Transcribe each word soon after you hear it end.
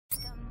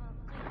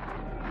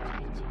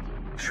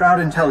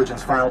Shroud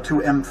Intelligence File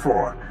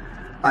 2M4.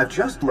 I've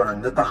just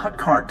learned that the Hutt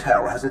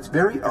cartel has its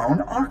very own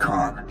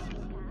Archon.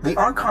 The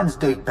Archons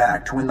date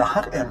back to when the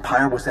Hutt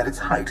Empire was at its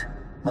height,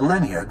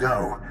 millennia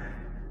ago.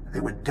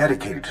 They were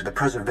dedicated to the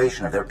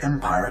preservation of their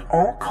empire at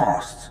all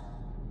costs.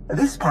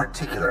 This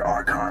particular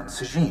Archon,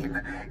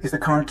 Sajin, is the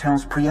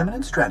cartel's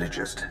preeminent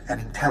strategist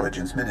and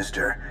intelligence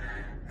minister.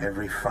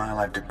 Every file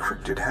I've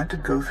decrypted had to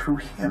go through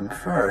him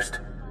first.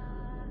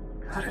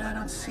 How did I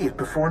not see it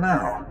before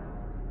now?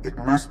 It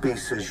must be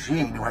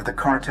Sajin who had the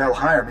cartel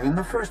hire me in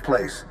the first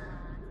place.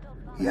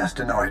 He has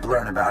to know I'd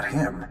learn about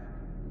him.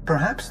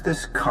 Perhaps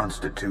this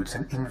constitutes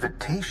an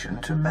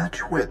invitation to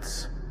match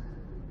wits.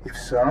 If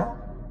so,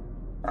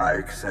 I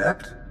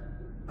accept.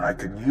 I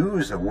could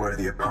use a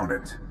worthy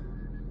opponent.